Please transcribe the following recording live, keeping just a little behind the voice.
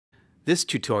This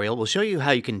tutorial will show you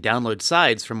how you can download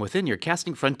sides from within your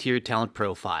Casting Frontier talent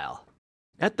profile.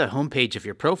 At the home page of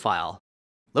your profile,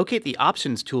 locate the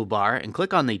Options toolbar and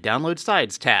click on the Download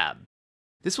Sides tab.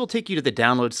 This will take you to the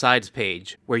Download Sides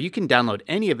page, where you can download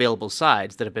any available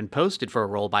sides that have been posted for a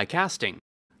role by casting.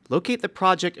 Locate the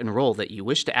project and role that you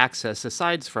wish to access the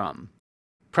sides from.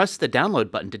 Press the Download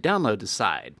button to download the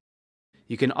side.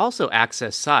 You can also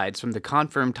access sides from the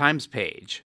Confirm Times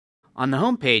page. On the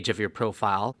home page of your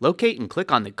profile, locate and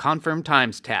click on the Confirm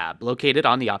Times tab located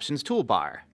on the Options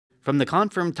toolbar. From the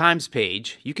Confirm Times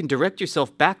page, you can direct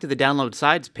yourself back to the Download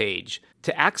Sides page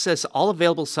to access all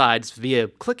available sides via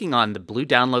clicking on the blue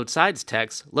Download Sides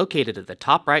text located at the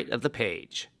top right of the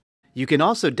page. You can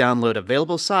also download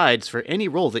available sides for any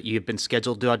role that you have been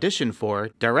scheduled to audition for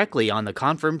directly on the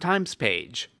Confirm Times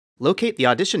page. Locate the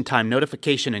audition time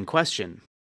notification in question.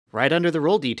 Right under the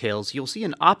role details, you'll see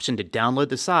an option to download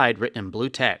the side written in blue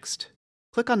text.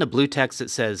 Click on the blue text that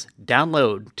says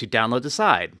Download to download the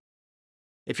side.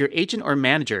 If your agent or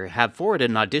manager have forwarded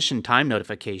an audition time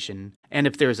notification, and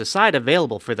if there is a side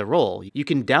available for the role, you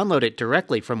can download it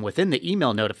directly from within the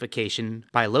email notification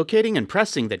by locating and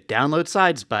pressing the Download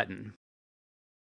Sides button.